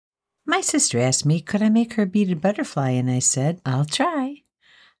My sister asked me, could I make her a beaded butterfly? And I said, I'll try.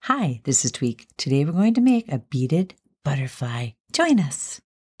 Hi, this is Tweek. Today we're going to make a beaded butterfly. Join us.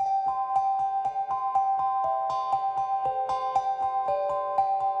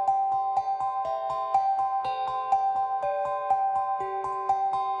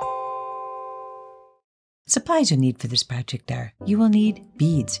 Supplies you'll need for this project are, you will need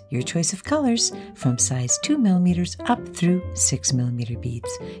beads, your choice of colors, from size 2mm up through 6mm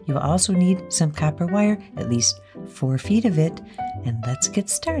beads. You will also need some copper wire, at least 4 feet of it, and let's get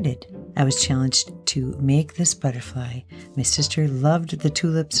started. I was challenged to make this butterfly. My sister loved the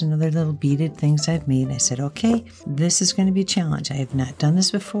tulips and other little beaded things I've made. I said, okay, this is going to be a challenge. I have not done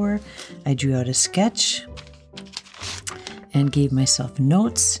this before. I drew out a sketch and gave myself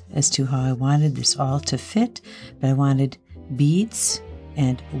notes as to how I wanted this all to fit, but I wanted beads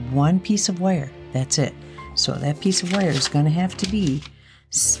and 1 piece of wire. That's it. So that piece of wire is going to have to be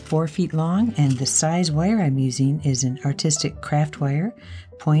 4 feet long, and the size wire I'm using is an artistic craft wire,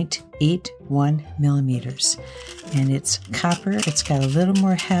 0.81 millimeters. And it's copper. It's got a little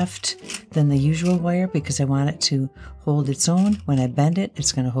more heft than the usual wire because I want it to hold its own. When I bend it,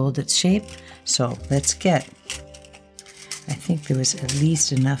 it's going to hold its shape. So let's get, I think there was at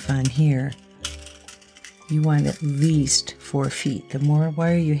least enough on here. You want at least 4 feet. The more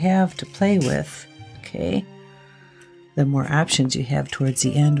wire you have to play with, okay, the more options you have towards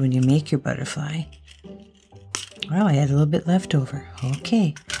the end when you make your butterfly. Wow, I had a little bit left over.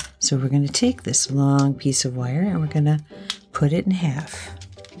 Okay, so we're going to take this long piece of wire and we're going to put it in half.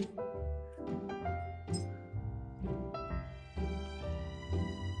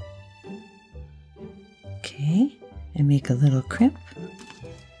 Okay, and make a little crimp,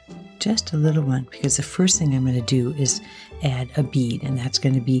 just a little one, because the first thing I'm going to do is add a bead, and that's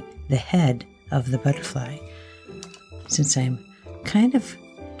going to be the head of the butterfly. Since I'm kind of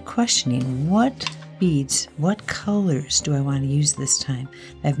questioning what beads, what colors do I want to use this time.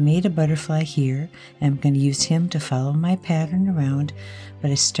 I've made a butterfly here. I'm going to use him to follow my pattern around, but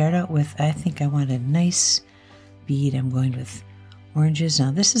I start out with, I think I want a nice bead. I'm going with oranges.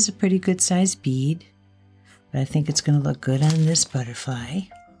 Now this is a pretty good sized bead, but I think it's going to look good on this butterfly.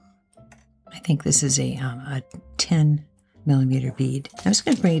 I think this is a 10 millimeter bead. I'm just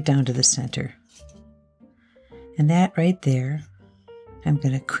going to bring it down to the center. And that right there, I'm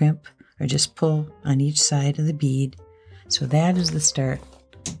going to crimp or just pull on each side of the bead. So that is the start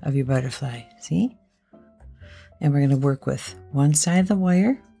of your butterfly, see? And we're going to work with one side of the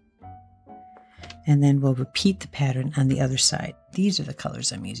wire, and then we'll repeat the pattern on the other side. These are the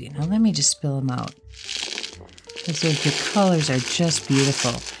colors I'm using. Now let me just spill them out. The colors are just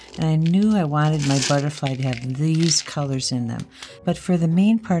beautiful. And I knew I wanted my butterfly to have these colors in them. But for the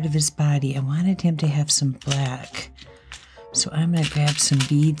main part of his body, I wanted him to have some black. So I'm going to grab some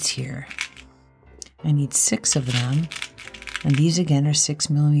beads here. I need 6 of them. And these again are 6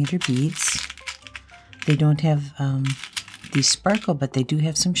 millimeter beads. They don't have these sparkle, but they do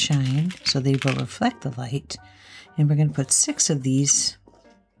have some shine, so they will reflect the light. And we're going to put 6 of these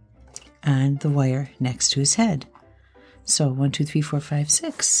on the wire next to his head. So 1, 2, 3, 4, 5,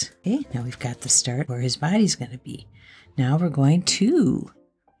 6. Okay, now we've got the start where his body's going to be. Now we're going to,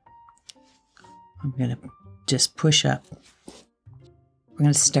 I'm going to just push up. We're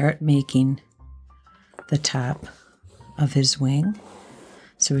going to start making the top of his wing.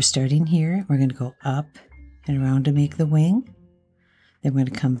 So we're starting here. We're going to go up and around to make the wing. Then we're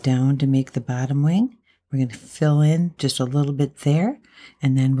going to come down to make the bottom wing. We're going to fill in just a little bit there,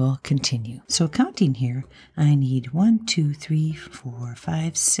 and then we'll continue. So counting here, I need 1, 2, 3, 4,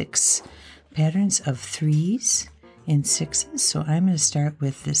 5, 6 patterns of 3s and 6s. So I'm going to start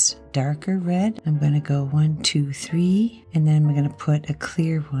with this darker red. I'm going to go 1, 2, 3, and then we're going to put a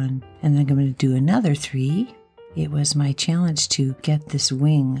clear one, and then I'm going to do another 3. It was my challenge to get this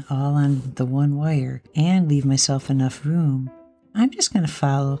wing all on the one wire and leave myself enough room. I'm just going to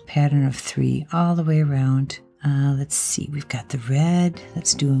follow a pattern of 3 all the way around. Let's see, we've got the red.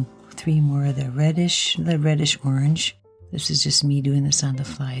 Let's do 3 more of the reddish orange. This is just me doing this on the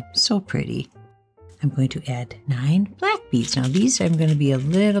fly. So pretty. I'm going to add 9 black beads. Now these are going to be a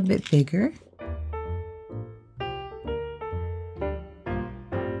little bit bigger.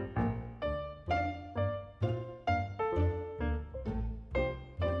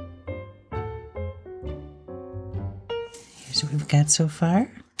 Here's what we've got so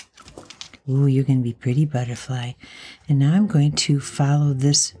far. Ooh, you're going to be pretty butterfly. And now I'm going to follow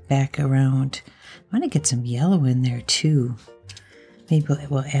this back around. I want to get some yellow in there too. Maybe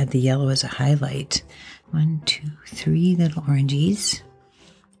we'll add the yellow as a highlight. 1, 2, 3 little oranges.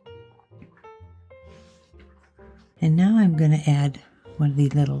 And now I'm going to add one of the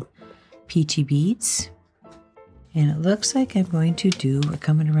little peachy beads. And it looks like I'm going to do, we're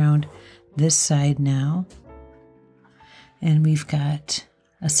coming around this side now. And we've got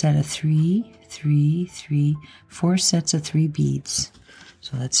a set of 3, 3, 3, 4 sets of 3 beads.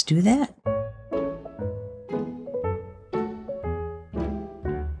 So let's do that.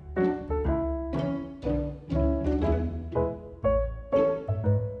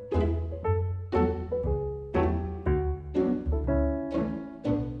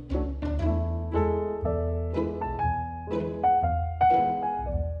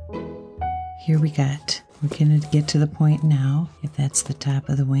 Here we're going to get to the point now, if that's the top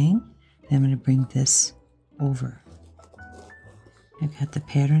of the wing, then I'm going to bring this over. I've got the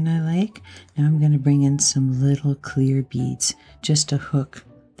pattern I like. Now I'm going to bring in some little clear beads just to hook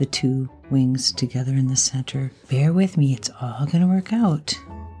the 2 wings together in the center. Bear with me, it's all going to work out.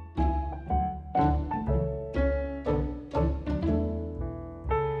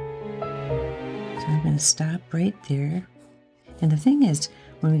 So I'm going to stop right there. And the thing is,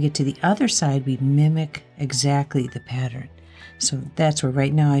 when we get to the other side, we mimic exactly the pattern. So that's where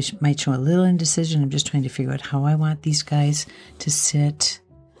right now I might show a little indecision. I'm just trying to figure out how I want these guys to sit.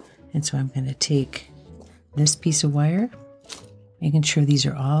 And so I'm going to take this piece of wire, making sure these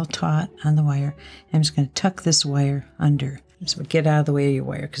are all taut on the wire. I'm just going to tuck this wire under. So get out of the way of your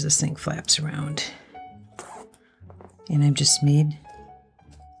wire because this thing flaps around. And I've just made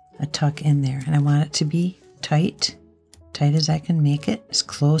a tuck in there. And I want it to be tight as I can make it, as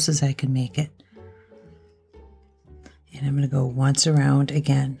close as I can make it. And I'm going to go once around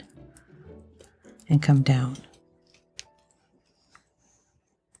again and come down.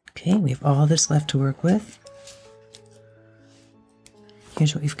 Okay, we have all this left to work with.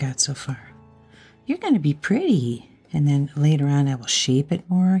 Here's what we've got so far. You're going to be pretty. And then later on I will shape it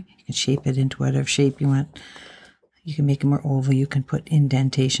more. You can shape it into whatever shape you want. You can make it more oval. You can put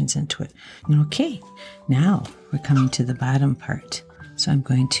indentations into it. Okay, now we're coming to the bottom part. So I'm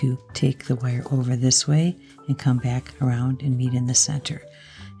going to take the wire over this way and come back around and meet in the center.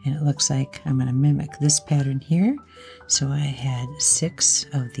 And it looks like I'm going to mimic this pattern here. So I had 6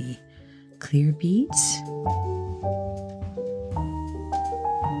 of the clear beads.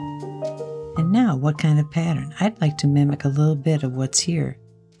 And now what kind of pattern? I'd like to mimic a little bit of what's here,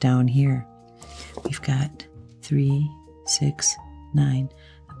 down here. We've got 3, 6, 9,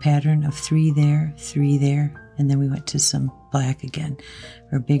 a pattern of 3 there, 3 there, and then we went to some black again,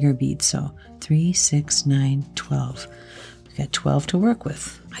 or bigger beads. So 3, 6, 9, 12. We've got 12 to work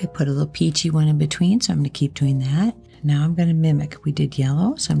with. I put a little peachy one in between, so I'm going to keep doing that. Now I'm going to mimic. We did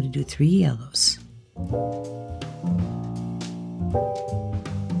yellow, so I'm going to do 3 yellows.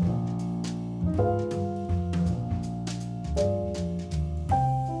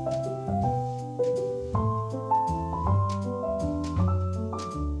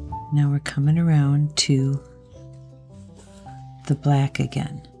 Now we're coming around to the black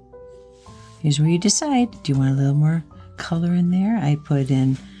again. Here's where you decide. Do you want a little more color in there? I put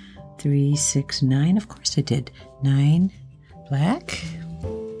in 3, 6, 9. Of course I did. 9 black.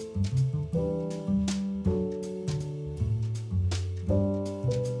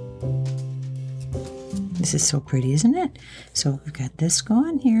 This is so pretty, isn't it? So we've got this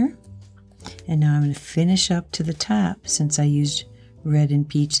going here. And now I'm going to finish up to the top. Since I used red and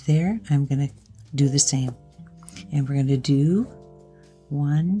peach there, I'm going to do the same. And we're going to do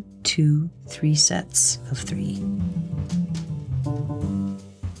 1, 2, 3 sets of 3.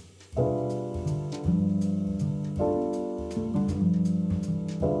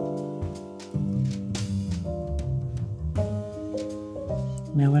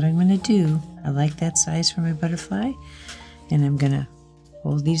 Now what I'm going to do, I like that size for my butterfly, and I'm going to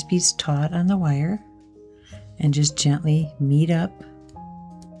hold these beads taut on the wire and just gently meet up.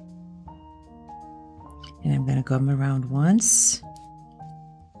 And I'm going to come around once.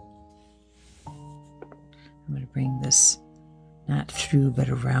 I'm going to bring this not through but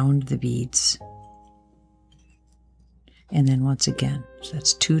around the beads. And then once again. So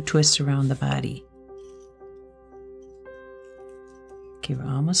that's 2 twists around the body. Okay,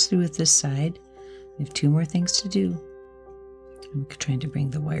 we're almost through with this side. We have 2 more things to do. I'm trying to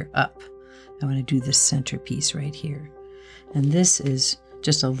bring the wire up. I want to do this centerpiece right here. And this is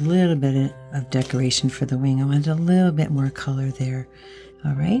just a little bit of decoration for the wing. I wanted a little bit more color there.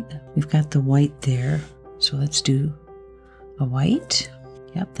 All right, we've got the white there. So let's do a white.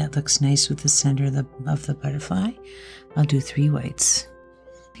 Yep, that looks nice with the center of the butterfly. I'll do 3 whites.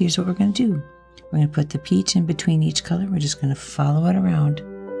 Here's what we're going to do. We're going to put the peach in between each color. We're just going to follow it around.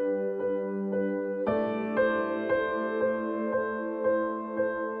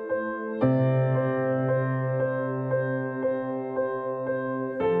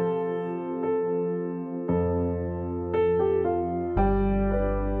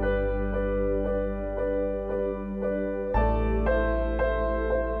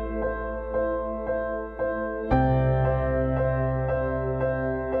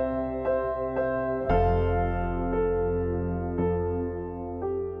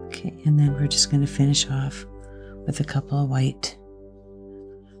 and then we're just going to finish off with a couple of white.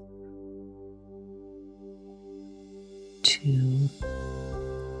 2,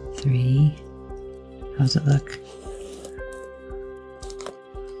 3. How's it look?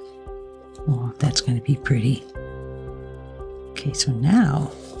 Oh, that's going to be pretty. Okay, so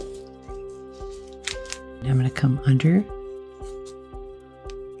now I'm going to come under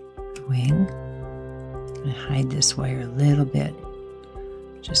the wing. I'm going to hide this wire a little bit.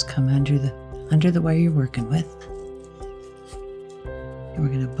 Just come under the wire you're working with. And we're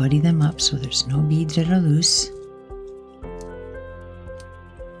going to buddy them up so there's no beads that are loose.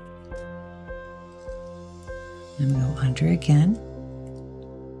 I'm going to go under again.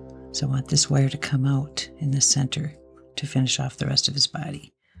 So I want this wire to come out in the center to finish off the rest of his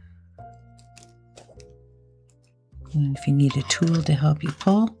body. And if you need a tool to help you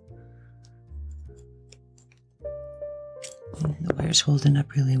pull, and the wire's holding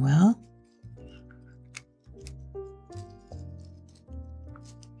up really well.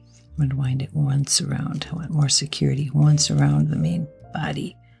 I'm going to wind it once around. I want more security once around the main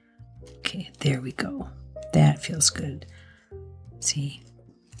body. Okay, there we go. That feels good. See?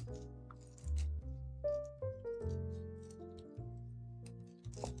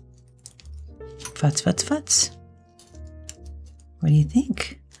 Futz, futz, futz. What do you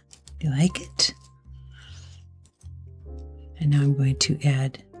think? Do you like it? And now I'm going to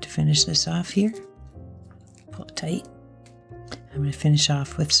add, to finish this off here, pull it tight. I'm going to finish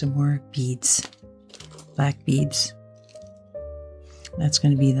off with some more beads, black beads. That's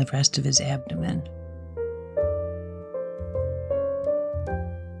going to be the rest of his abdomen.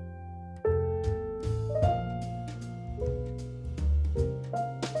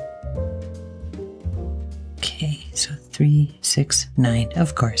 Okay, so 3, 6, 9,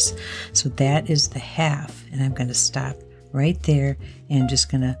 of course. So that is the half, and I'm going to stop right there and just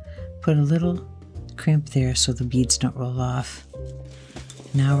going to put a little crimp there so the beads don't roll off.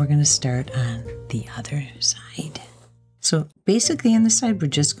 Now we're going to start on the other side. So basically on the side we're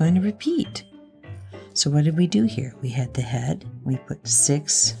just going to repeat. So what did we do here? We had the head, we put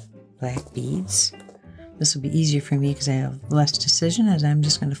 6 black beads. This will be easier for me because I have less decision as I'm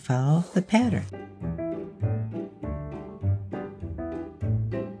just going to follow the pattern.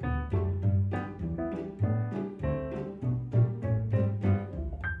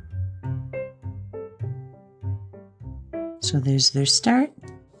 So there's their start.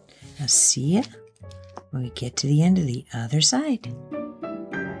 I'll see ya when we get to the end of the other side.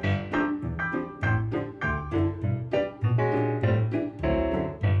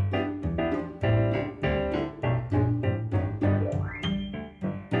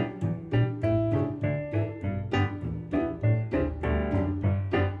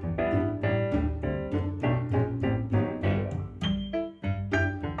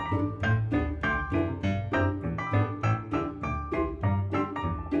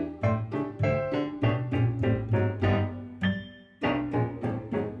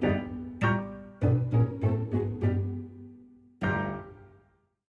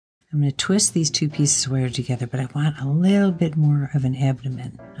 I'm going to twist these 2 pieces of wire together, but I want a little bit more of an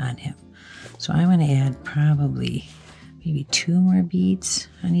abdomen on him. So I'm going to add probably maybe 2 more beads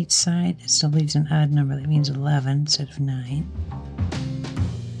on each side. It still leaves an odd number. That means 11 instead of 9.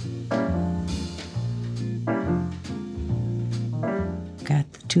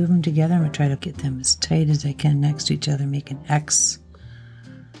 Got the 2 of them together. I'm going to try to get them as tight as I can next to each other, make an X,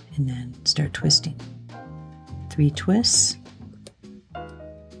 and then start twisting. 3 twists.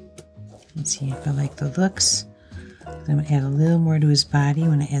 Let's see if I like the looks. I'm going to add a little more to his body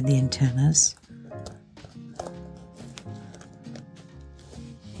when I add the antennas.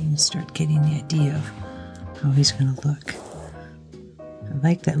 And start getting the idea of how he's going to look. I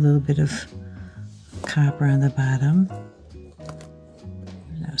like that little bit of copper on the bottom.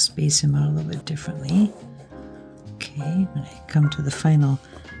 Now space him out a little bit differently. Okay, when I come to the final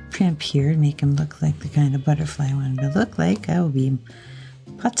primp here and make him look like the kind of butterfly I want him to look like, I will be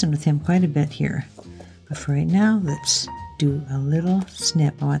putzing with him quite a bit here. But for right now, let's do a little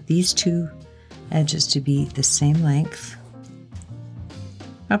snip. I want these 2 edges to be the same length,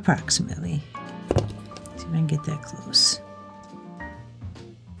 approximately. See if I can get that close.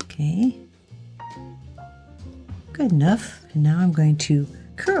 Okay. Good enough. And now I'm going to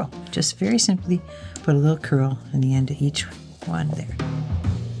curl. Just very simply put a little curl on the end of each one there.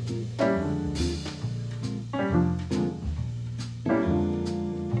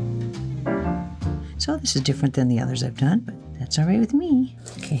 So this is different than the others I've done, but that's all right with me.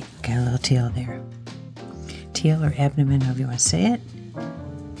 Okay, got a little tail there. Tail or abdomen, however you want to say it.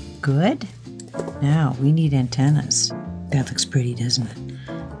 Good. Now we need antennas. That looks pretty, doesn't it?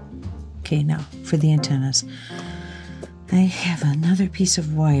 Okay, now for the antennas. I have another piece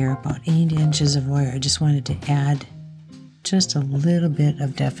of wire, about 8 inches of wire. I just wanted to add just a little bit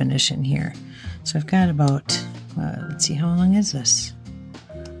of definition here. So I've got about, let's see, how long is this?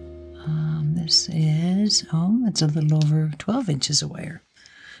 This is, it's a little over 12 inches of wire.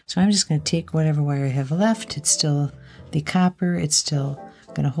 So I'm just going to take whatever wire I have left. It's still the copper. It's still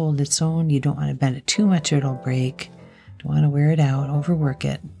going to hold its own. You don't want to bend it too much or it'll break. Don't want to wear it out, overwork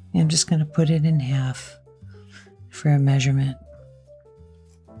it. I'm just going to put it in half for a measurement.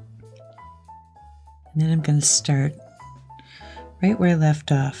 And then I'm going to start right where I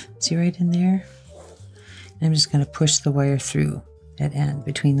left off. See right in there? And I'm just going to push the wire through that end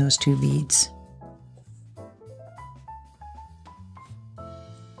between those two beads.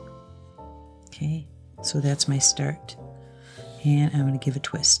 Okay, so that's my start. And I'm going to give a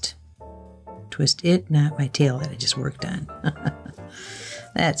twist. Twist it, not my tail that I just worked on.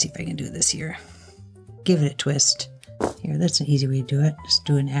 Let's see if I can do this here. Give it a twist. Here, that's an easy way to do it. Just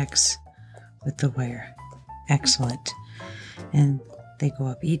do an X with the wire. Excellent. And they go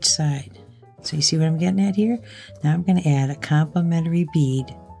up each side. So you see what I'm getting at here? Now I'm going to add a complementary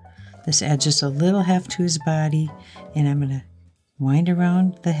bead. This adds just a little heft to his body, and I'm going to wind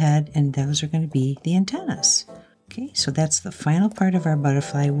around the head, and those are going to be the antennas. Okay, so that's the final part of our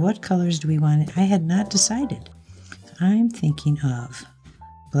butterfly. What colors do we want? I had not decided. I'm thinking of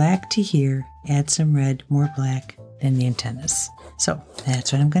black to here, add some red, more black than the antennas. So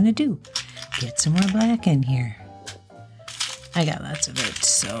that's what I'm going to do. Get some more black in here. I got lots of it,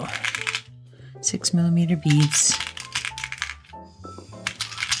 so 6mm beads.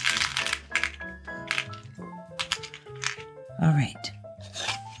 All right.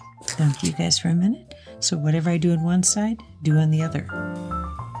 Thank you guys for a minute. So whatever I do on one side, do on the other.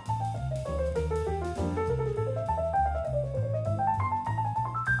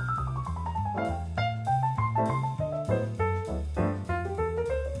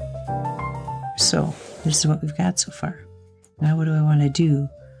 So this is what we've got so far. Now what do I want to do?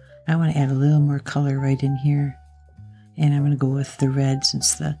 I want to add a little more color right in here. And I'm going to go with the red,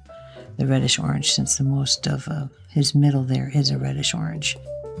 since the reddish orange, since the most of his middle there is a reddish orange.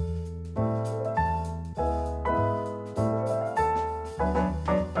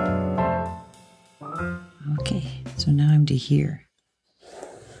 Okay, so now I'm to here.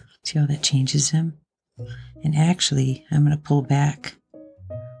 See how that changes him? And actually, I'm going to pull back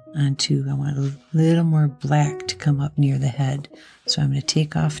onto, I want a little more black to come up near the head. So I'm going to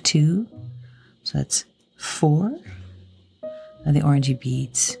take off 2. So that's 4 of the orangey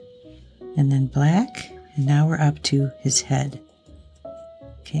beads. And then black. And now we're up to his head.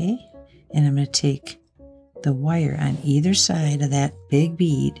 Okay. And I'm going to take the wire on either side of that big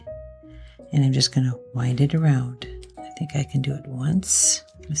bead. And I'm just going to wind it around. I think I can do it once.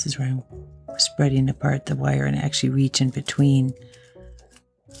 This is where I'm spreading apart the wire and actually reach in between.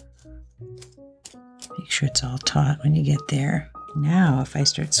 Make sure it's all taut when you get there. Now, if I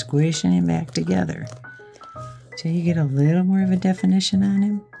start squishing him back together, so you get a little more of a definition on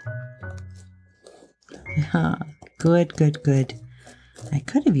him. Good, good, good. I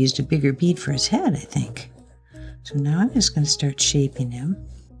could have used a bigger bead for his head, I think. So now I'm just going to start shaping him.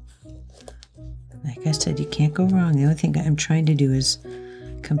 Like I said, you can't go wrong. The only thing I'm trying to do is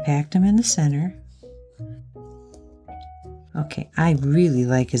compact him in the center. Okay, I really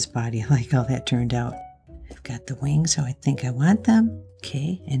like his body. I like how that turned out. I've got the wings how I think I want them.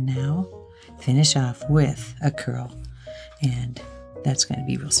 Okay, and now finish off with a curl. And that's going to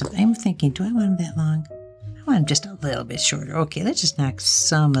be real simple. I'm thinking, do I want him that long? I want him just a little bit shorter. Okay, let's just knock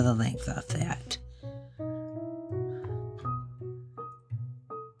some of the length off that.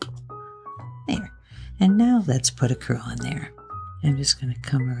 There. And now let's put a curl in there. I'm just going to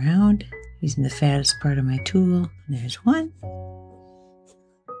come around using the fattest part of my tool. There's one.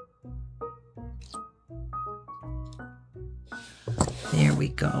 There we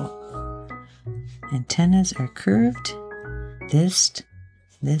go. Antennas are curved. This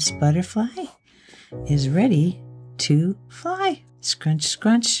butterfly is ready to fly. Scrunch,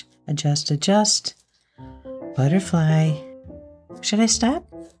 scrunch, adjust, adjust. Butterfly. Should I stop?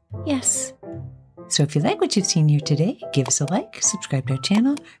 Yes. So if you like what you've seen here today, give us a like, subscribe to our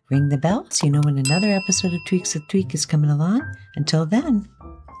channel, ring the bell so you know when another episode of Tweeks with Tweek is coming along. Until then,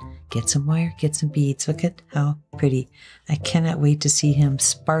 get some wire, get some beads. Look at how pretty. I cannot wait to see him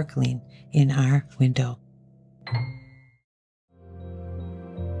sparkling in our window.